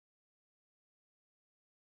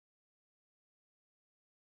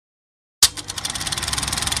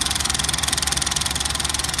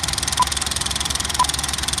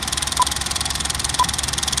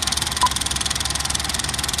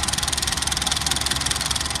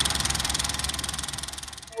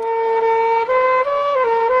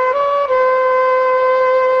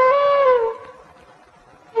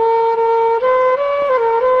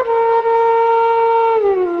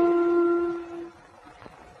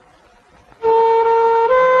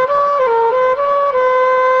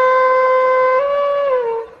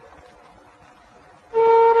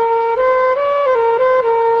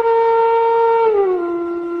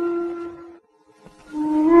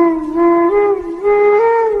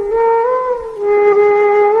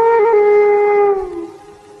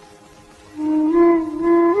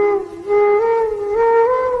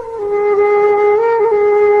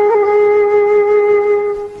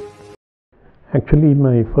Actually,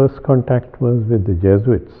 my first contact was with the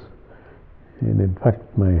Jesuits, and in fact,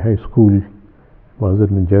 my high school was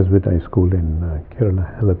in a Jesuit high school in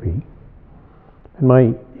Kerala, Halapi. And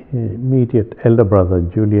my immediate elder brother,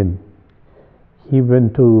 Julian, he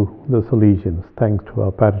went to the Salesians, thanks to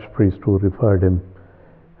our parish priest who referred him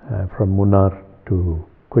from Munnar to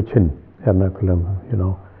Cochin, Ernakulam,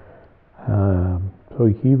 So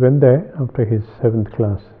he went there after his 7th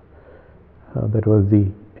class. That was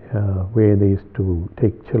the way they used to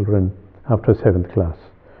take children after 7th class.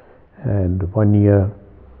 And 1 year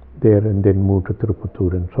there and then move to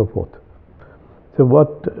Tirupattur and so forth. So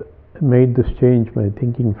what made this change my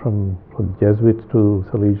thinking from Jesuits to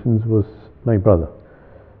Salesians was my brother.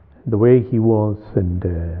 The way he was, and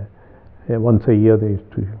once a year he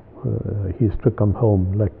used to come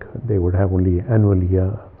home, like they would have only annually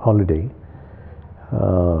a holiday.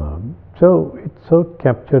 So it so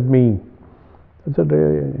captured me. I said,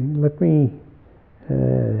 let me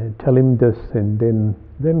tell him this, and then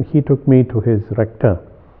he took me to his rector,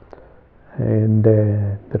 and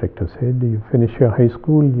the rector said, you finish your high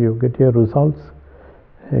school, you get your results,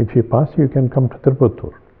 if you pass you can come to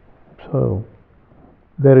Tirupattur. So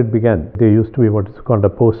there it began. There used to be what is called a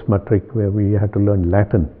post-matric, where we had to learn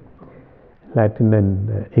Latin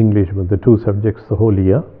and English were the 2 subjects the whole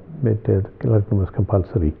year, but Latin was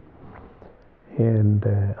compulsory. And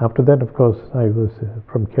after that, of course, I was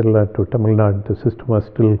from Kerala to Tamil Nadu. The system was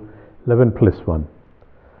still 11+1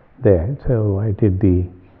 there. So I did the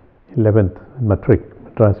 11th matric,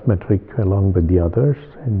 Madras matric, along with the others,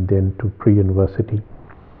 and then to pre-university.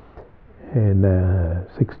 And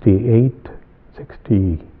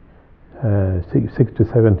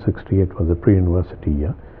 67, 68 was a pre-university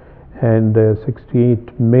year. And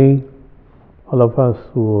 68 May, all of us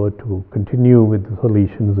who were to continue with the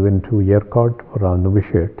Salesians went to Yercaud for our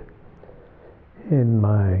novitiate. In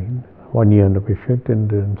my 1 year novitiate, and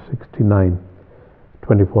in 69,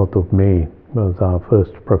 24th of May was our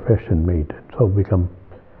first profession made. So become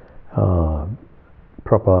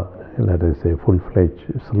proper, let us say, full-fledged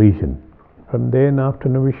Salesian. From then, after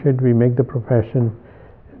novitiate, we make the profession.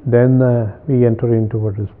 Then we enter into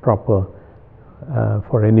what is proper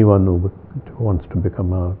for anyone who wants to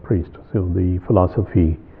become a priest. So the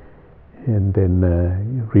philosophy, and then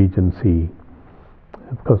regency.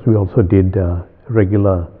 Of course, we also did a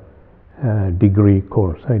regular degree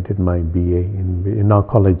course. I did my BA in our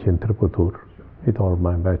college in Tirupattur with all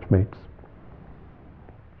my batchmates.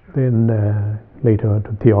 Then later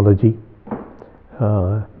to theology,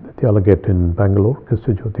 the theologate in Bangalore,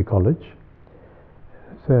 Koshy College.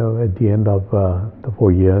 So at the end of the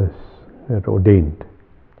 4 years, ordained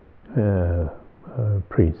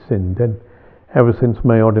priests, and then ever since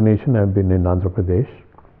my ordination I've been in Andhra Pradesh.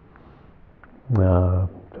 So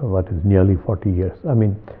that is nearly 40 years. I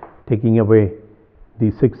mean, taking away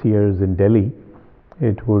the 6 years in Delhi,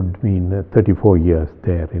 it would mean 34 years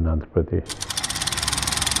there in Andhra Pradesh.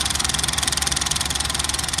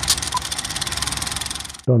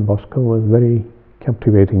 Don Bosco was very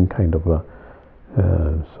captivating kind of a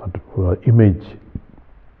sort of image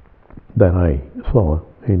that I saw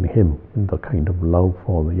in him, in the kind of love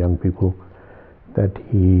for the young people that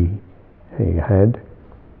he had.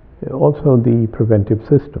 Also the preventive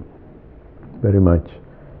system, very much,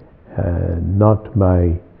 not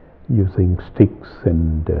by using sticks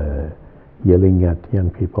and yelling at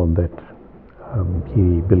young people, that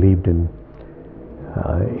he believed in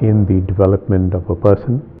the development of a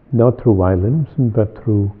person, not through violence, but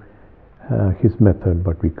through his method,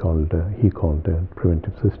 what he called a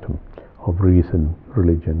preventive system of reason,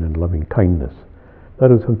 religion, and loving kindness.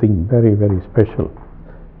 That was something very, very special.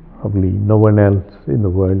 Probably no one else in the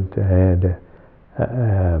world had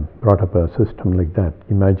brought up a system like that.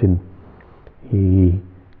 Imagine he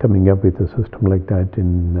coming up with a system like that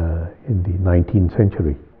in the 19th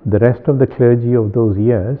century. The rest of the clergy of those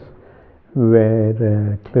years, where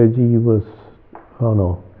clergy was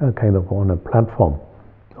kind of on a platform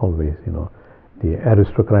always, the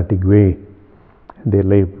aristocratic way they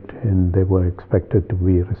lived, and they were expected to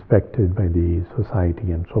be respected by the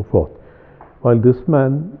society and so forth. While this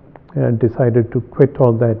man decided to quit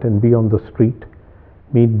all that and be on the street,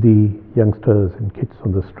 meet the youngsters and kids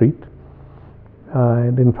on the street.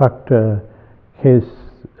 And in fact, his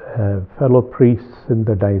fellow priests in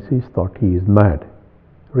the diocese thought he is mad,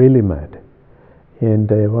 really mad. And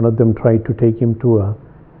one of them tried to take him to a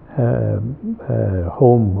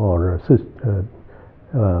home or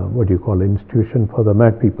institution for the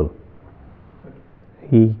mad people.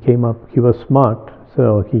 He was smart,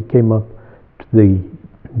 so he came up to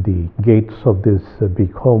the gates of this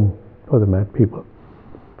big home for the mad people.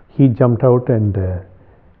 He jumped out and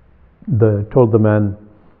told the man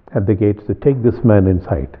at the gates to take this man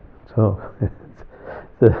inside. So,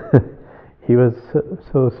 so he was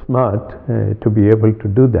so smart to be able to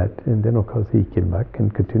do that, and then of course he came back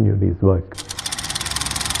and continued his work.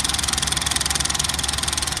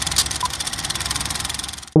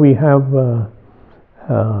 We have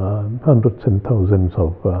hundreds and thousands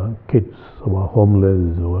of kids who are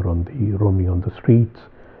homeless, who are roaming on the streets,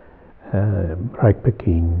 rag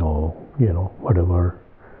picking, or whatever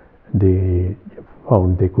they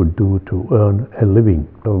found they could do to earn a living.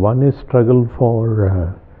 So one is struggle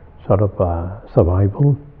for sort of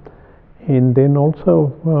survival, and then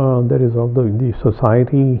also there is also in the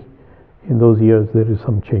society in those years there is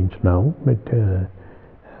some change now, but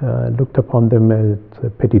looked upon them as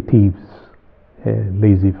petty thieves,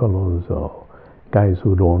 lazy fellows, or guys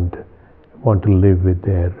who don't want to live with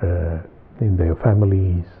in their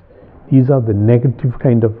families. These are the negative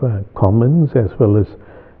kind of comments, as well as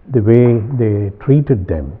the way they treated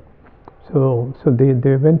them. So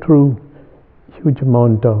they went through huge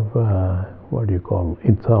amount of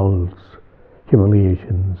insults,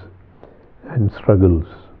 humiliations, and struggles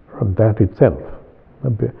from that itself.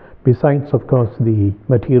 Besides, of course, the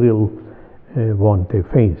material want they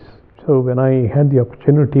face. So when I had the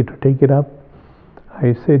opportunity to take it up,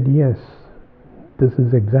 I said, yes, this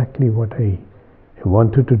is exactly what I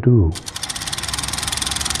wanted to do.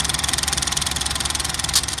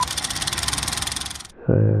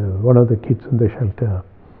 One of the kids in the shelter,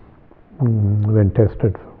 when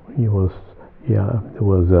tested, there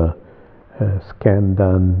was a scan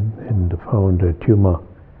done and found a tumor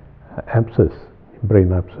abscess,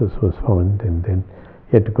 brain abscess was found, and then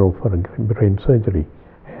he had to go for a brain surgery,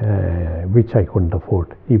 which I couldn't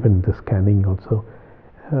afford. Even the scanning also.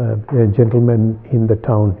 A gentleman in the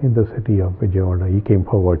town, in the city of Vijayawada, he came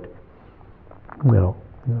forward,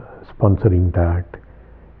 sponsoring that.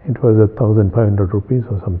 It was 1,500 rupees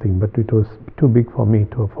or something, but it was too big for me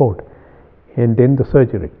to afford. And then the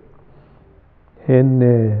surgery. And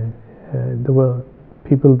there were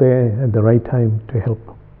people there at the right time to help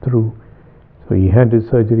through. So he had his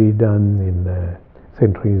surgery done in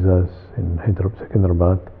St. Teresa's in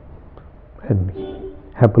Hyderabad, and he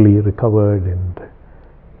happily recovered, and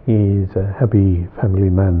he is a happy family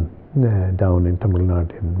man down in Tamil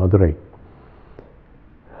Nadu, in Madurai.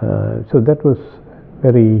 So that was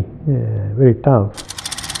very, very tough.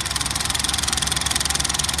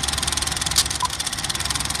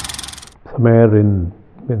 Somewhere when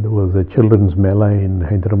there was a children's mela in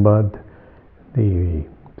Hyderabad, the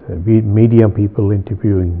media people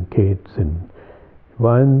interviewing kids, and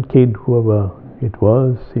one kid, whoever it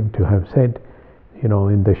was, seemed to have said,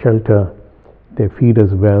 in the shelter they feed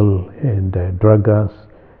us well and drug us,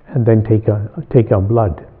 and then take our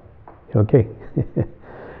blood. Okay.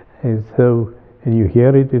 And so, and you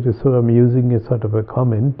hear it is so amusing, a sort of a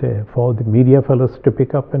comment for the media fellows to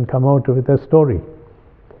pick up and come out with a story.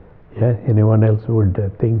 Yeah, anyone else would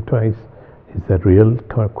think twice, is that real?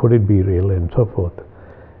 Could it be real? And so forth.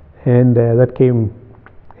 And that came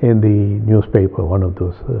in the newspaper, one of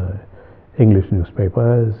those English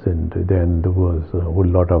newspapers, and then there was a whole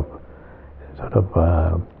lot of sort of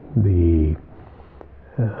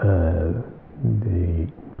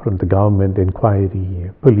from the government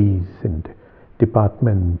inquiry, police and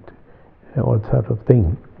department, all sort of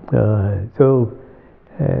thing. So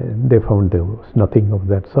they found there was nothing of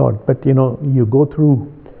that sort. But you go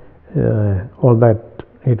through all that.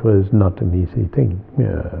 It was not an easy thing.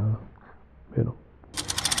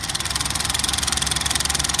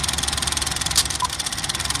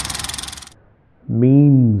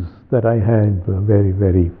 Means that I had were very,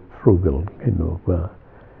 very frugal.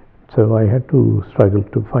 So I had to struggle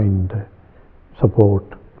to find support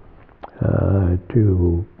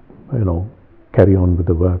to carry on with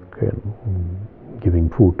the work and giving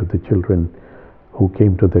food to the children who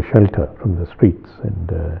came to the shelter from the streets,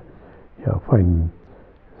 and find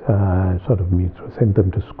sort of means to send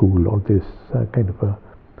them to school. All this kind of a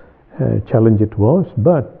challenge it was,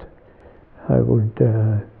 but I would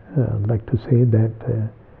like to say that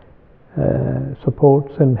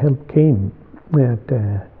supports and help came at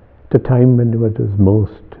the time when it was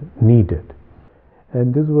most needed.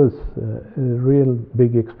 And this was a real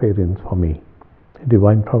big experience for me.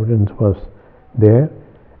 Divine Providence was there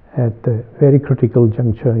at the very critical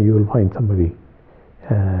juncture. You will find somebody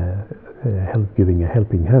giving a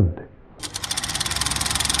helping hand.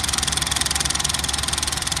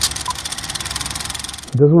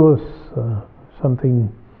 This was something,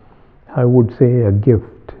 I would say, a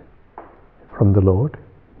gift from the Lord,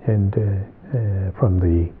 and from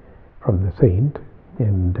the saint,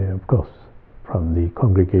 and of course from the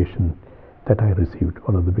congregation that I received.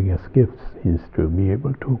 One of the biggest gifts is to be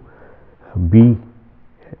able to be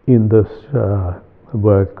in this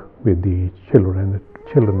work with the children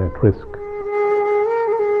at risk.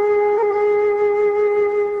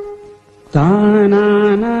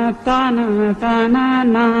 Ta-na-na, ta-na,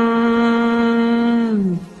 ta-na-na.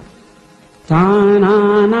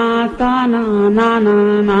 Ta-na-na,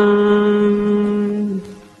 ta-na-na-na-na.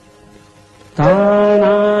 Ta